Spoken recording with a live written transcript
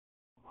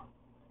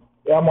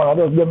Yeah, man, I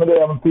just them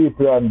there and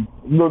people and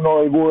you don't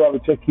know you go have to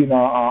check in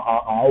on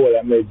how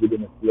I made you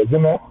in the place, you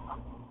know?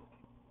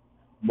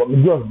 But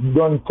me just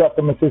don't chat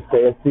to my sister,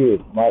 you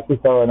see. My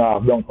sister run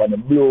off down from the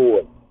blue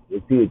hole.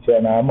 You see,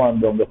 China, a man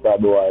down the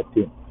side do her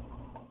thing.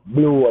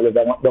 Blue hole is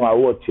down a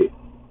watch it.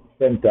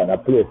 Center, a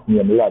place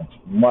named Lodge,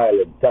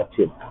 Miling,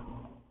 Touching.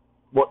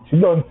 But she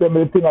don't say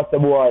me the thing I say,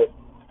 boy,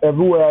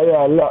 everywhere I hear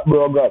a lot,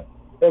 bro, God.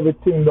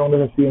 Everything down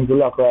there seems to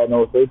lock right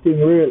now. So the thing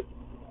real.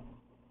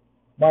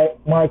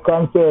 My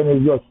concern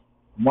is just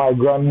my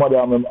grandmother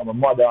and my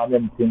mother and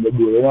everything they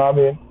do, you know what I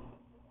mean?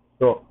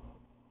 So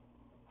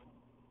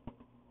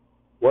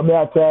when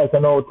I try to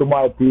know to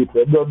my people,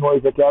 they don't know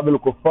if they can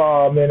look for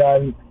farming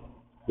and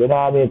you know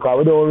what I mean, because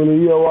we don't really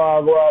hear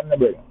what go on,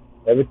 brother.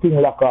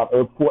 Everything lock off,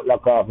 report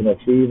lock off, you know.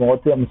 She even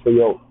what tell me say,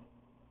 yo,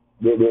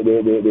 they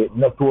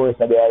not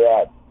tourists at their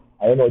yard.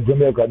 And you know,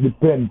 Jamaica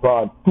depend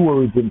on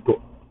tourism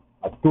too.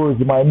 And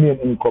tourism is my main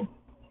income.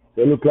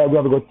 So it look like we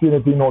have to go see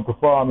anything now to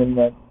farming,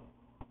 man.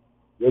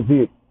 You see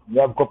it? We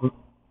have a couple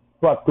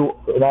spots too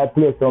in our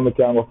place where we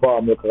can go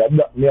farm because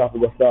me have to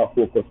go start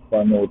focus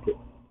on now too.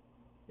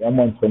 Yeah,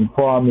 man, some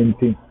farming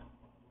thing.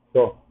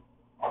 So,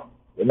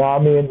 you know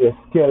what I mean? Your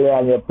scale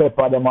and your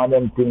pepper them and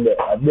them thing there.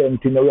 And them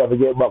thing we have to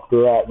get back to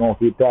right now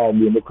for the time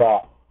being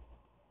because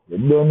you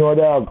don't know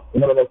that.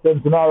 You know, the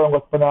sense in our go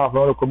spend half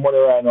and look money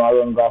right now, I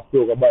run go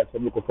store go buy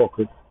some little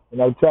fuckers.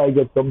 And I'll try to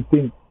get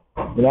something.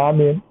 You know what I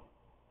mean?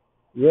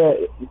 Yeah,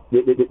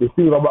 the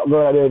silver back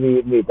girl there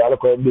need meat. I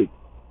look at big.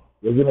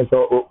 You see me?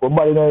 So,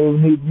 somebody know you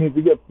need meat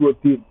to get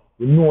protein.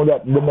 You know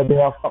that them not in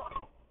a fact.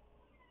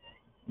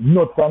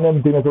 Nuts and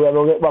them things, so we have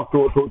to get back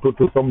to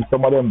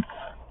some of them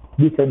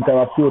different type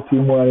of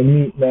protein more and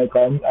meat, like,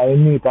 and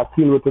meat a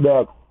kill with the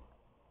dog.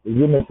 You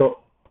see me? So,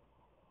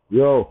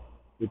 yo,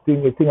 the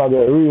thing I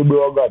get real,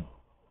 bro, God.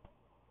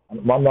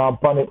 And man,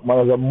 don't panic,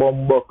 man, is a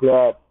bomb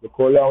buckler. Look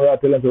how long we are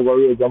telling to go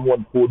raise some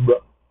one food, bro.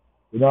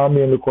 You know what I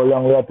mean? Look how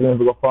long we are telling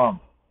to go farm.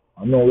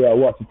 I know we are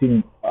watching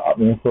things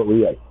happening so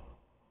real.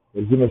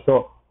 You see me?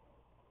 So,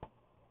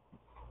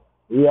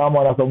 we are,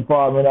 man, some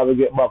farm, we have to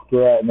get back to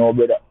right now,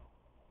 brother.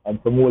 And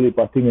some whole heap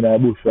of thing in the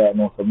bush right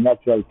now, some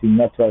natural thing,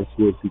 natural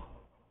sources.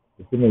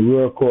 You see me?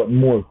 Work out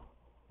more,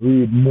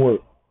 read more,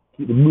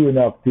 keep the brain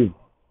active.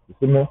 You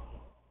see me?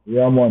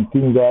 Yeah, man,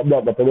 things like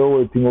that, that's the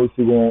whole thing we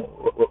see we're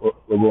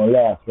going to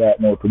last right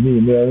now. To me,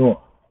 you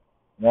know.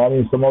 You know what I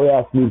mean? Some of we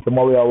are asleep, some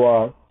of we are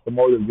war, some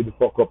of we get the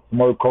fuck up,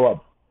 some of we covered.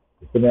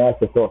 You see me? I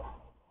say so.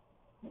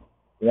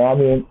 You know what I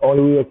mean?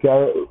 Only way you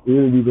can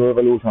really do the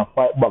revolution,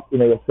 fight back in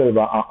yourself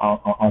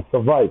and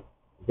survive.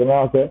 You see me?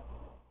 I say?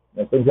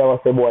 And since I was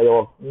say, boy,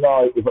 yo,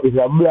 no, if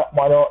a black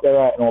man out there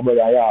right now,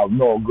 brother, I have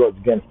no grudge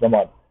against the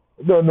man.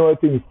 You don't know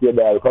things still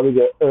there because we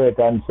get hurt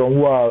and some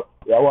war,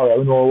 we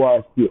know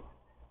war still.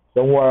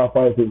 Some war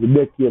fight is the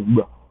decades,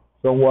 bro.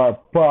 Some war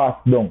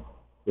passed down.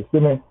 You see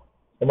me?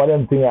 Some of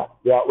them things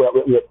we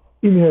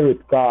inherit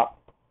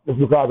just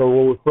because of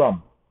where we're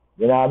from.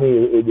 You know what I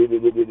mean?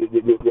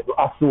 The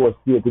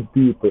associated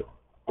people.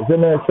 You see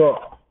me? So,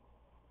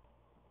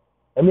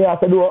 I mean, I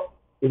said,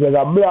 if you're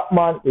a black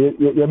man,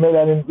 you're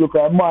melanin look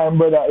like mine,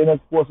 brother, you're not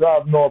supposed to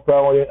have no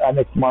problem with the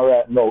next man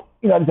right now.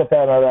 You know this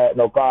time right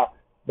now, because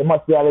they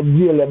must be able to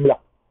jail them black.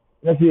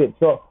 You see it?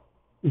 So,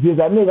 if you're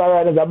a nigga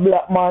right as a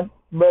black man,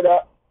 brother,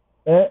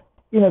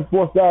 you're not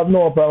supposed to have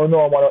no problem with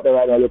no man out there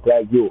right now look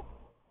like you.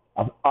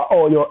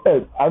 All your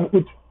health. And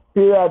which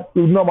period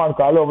no man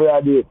can love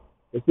your day.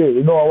 You see,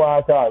 you know what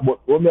I talk, but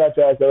what me I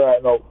try to say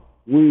right now,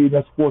 we're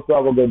not supposed to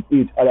have against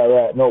each other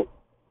right now.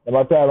 The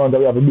time around that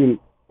we have to build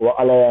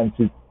our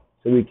alliances.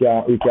 So we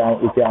can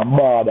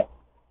border.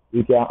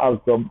 We can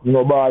have some,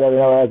 border in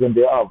our right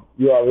they have.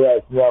 You have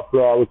rights, you have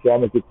flour, we can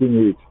make a thing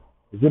rich.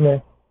 You see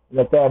me? In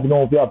the time,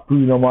 if you have pre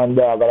no man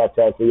dog, I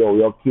try to say, yo,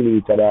 you kill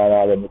each other and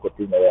all them make a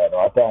thing right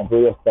now. At time for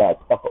you start,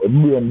 pack up a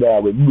brain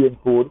dog with brain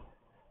food,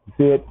 you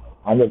see it,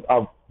 and just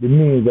have the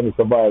means and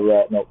survive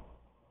right now.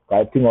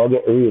 Because I think it'll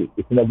get real.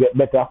 If you don't get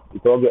better,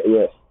 it will get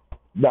worse.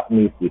 That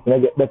means if you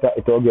don't get better,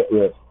 it will get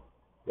worse.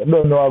 You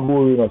don't know how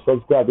good,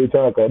 subscribe to each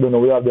other because you don't know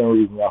we have them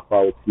reason you have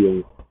to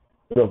see it.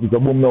 So if you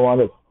boom no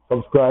one,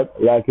 subscribe,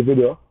 like the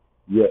video.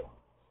 Yeah.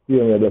 See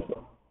you in the next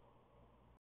one.